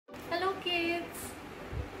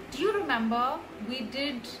remember we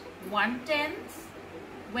did 1/10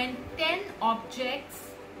 when 10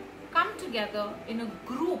 objects come together in a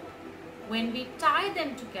group. When we tie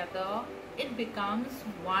them together, it becomes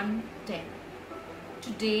 1/10.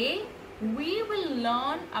 Today we will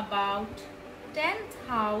learn about 10th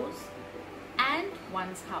house and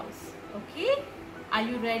 1's house. Okay? Are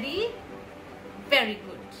you ready? Very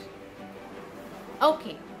good.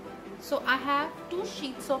 Okay. So I have 2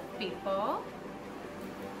 sheets of paper.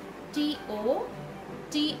 T-O,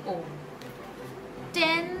 T-O.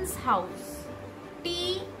 10's house.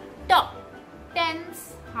 T-top. 10's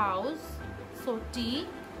house. So T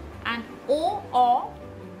and O or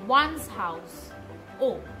 1's house.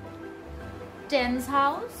 O. 10's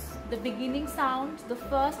house. The beginning sound, the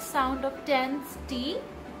first sound of 10's T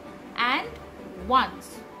and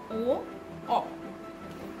 1's O, O.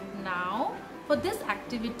 Now for this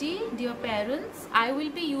activity, dear parents, I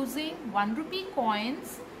will be using 1 rupee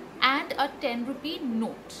coins and a 10 rupee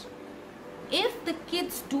note. If the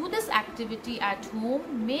kids do this activity at home,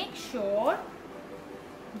 make sure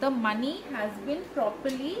the money has been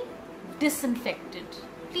properly disinfected.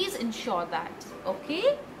 Please ensure that. Okay?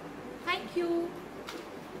 Thank you.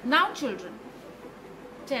 Now children,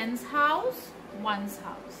 10's house, 1's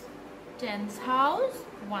house. 10's house,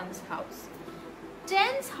 1's house.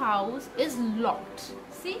 10's house is locked.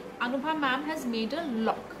 See, Anubha ma'am has made a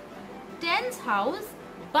lock. 10's house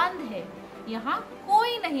बंद है, यहाँ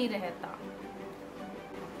कोई नहीं रहता.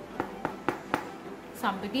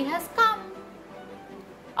 Somebody has come.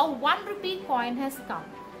 A 1 rupee coin has come.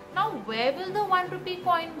 Now where will the 1 rupee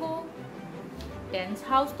coin go? 10's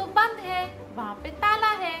house तो बंद है, वहाँ पे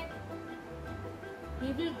ताला है. He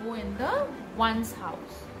will go in the 1's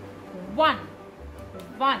house. 1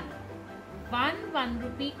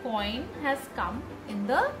 rupee coin has come in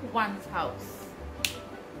the 1's house.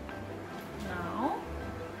 Now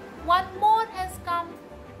 1 more has come.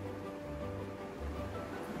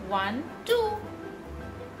 1, 2.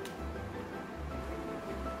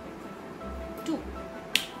 2.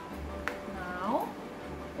 Now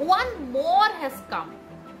 1 more has come.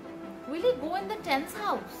 Will he go in the 10's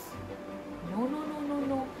house?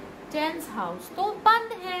 No. 10's house तो बंद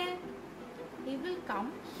है. He will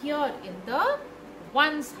come here in the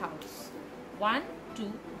 1's house. 1,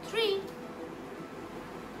 2, 3.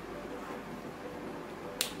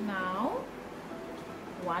 Now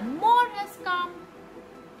 1 more has come.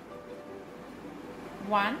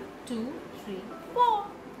 1, 2, 3, 4.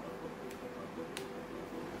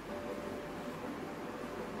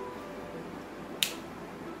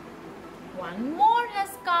 One more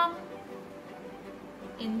has come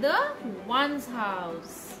in the 1's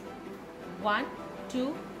house. 1,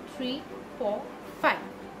 2, 3, 4, 5.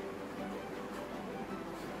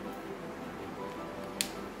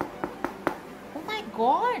 Oh my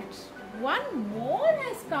God! 1 more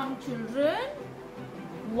has come, children.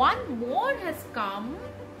 1 more has come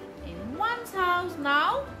in 1's house.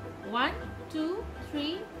 Now 1, 2,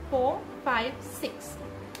 3, 4, 5, 6.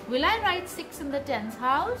 Will I write 6 in the 10's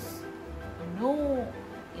house? No.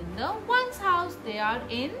 In the 1's house. They are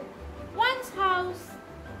in 1's house.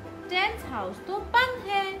 10's house तो बंद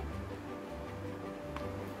है.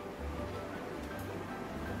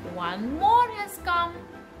 1 more has come.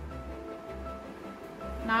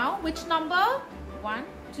 Now which number? 1,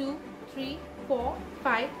 2, 3, 4,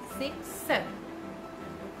 5, 6, 7.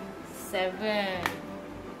 7.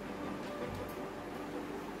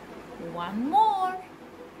 1 more.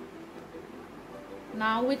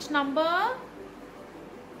 Now which number?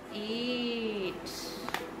 8.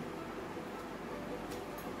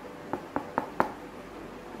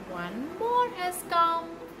 1 more has come.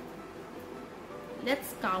 Let's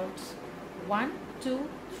count. 1, 2,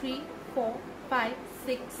 3, 4, 5,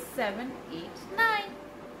 6, 7, 8, 9.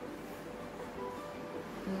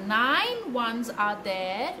 9 ones are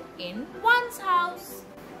there in 1's house.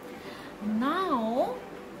 Now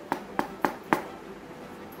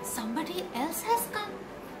somebody else has come.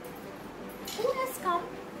 Who has come?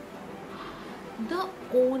 The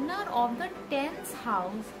owner of the 10's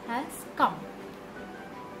house has come.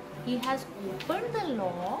 He has opened the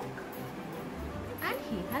lock and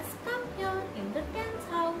he has come here in the 10's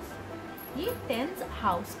house. ये 10's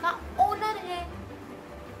house का owner है.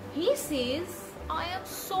 He says, I am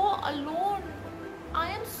so alone. I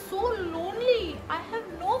am so lonely. I have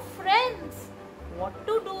no friends. What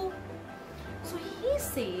to do? So he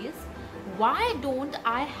says, why don't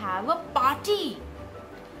I have a party?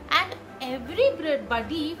 And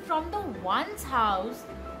everybody from the 1's house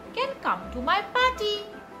can come to my party.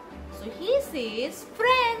 So he says,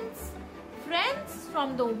 friends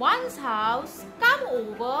from the 1's house, come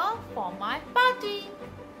over for my party.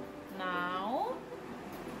 Now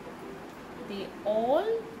they all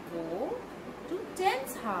go to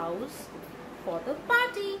 10's house for the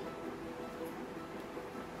party.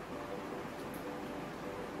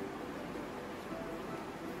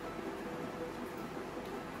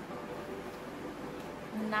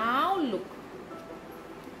 Now look.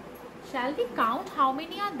 Shall we count how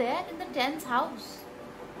many are there in the 10's house?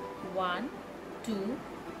 1, 2,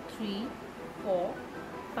 3, 4,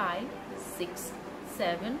 5, 6,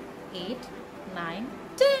 7, 8, 9,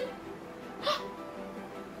 10.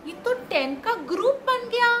 ये तो 10 का group बन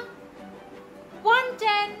गया.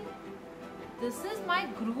 110. This is my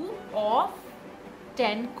group of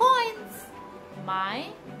 10 coins. My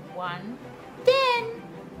 110.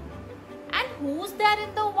 And who's there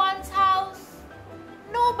in the one's house?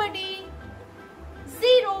 Nobody.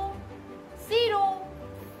 0. 0.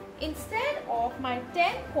 Instead of my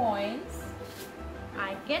 10 coins,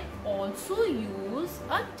 I can also use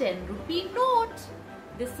a 10 rupee note.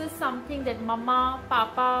 This is something that Mama,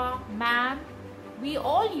 Papa, Ma'am, we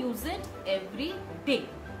all use it every day.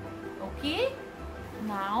 Okay?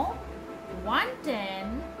 Now,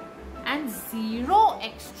 110 and 0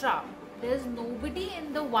 extra. There's nobody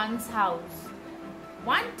in the one's house.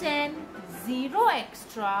 110, 0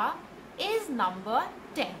 extra is number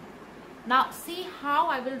 10. Now see how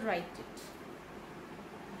I will write it.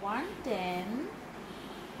 110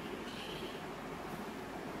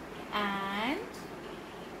 and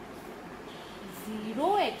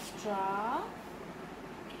 0 extra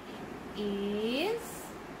is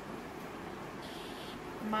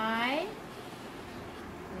my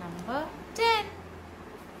number 10.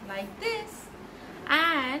 Like this.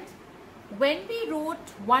 And when we wrote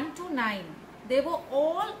 1 to 9, they were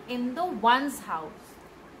all in the one's house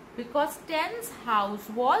because 10's house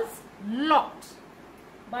was locked.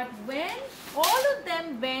 But when all of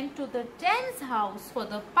them went to the 10's house for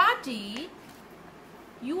the party,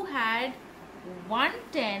 you had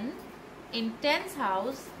 110 in 10's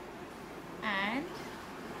house and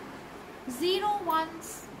 0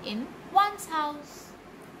 ones in 1's house.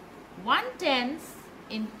 110's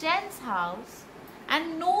in 10's house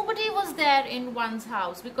and nobody was there in 1's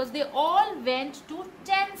house because they all went to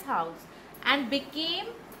 10's house and became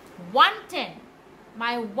 110.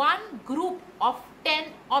 My one group of 10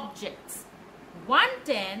 objects.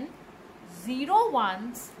 110, 0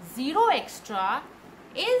 ones, 0 extra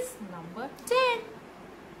is number 10.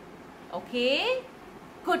 Okay?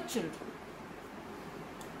 Good children.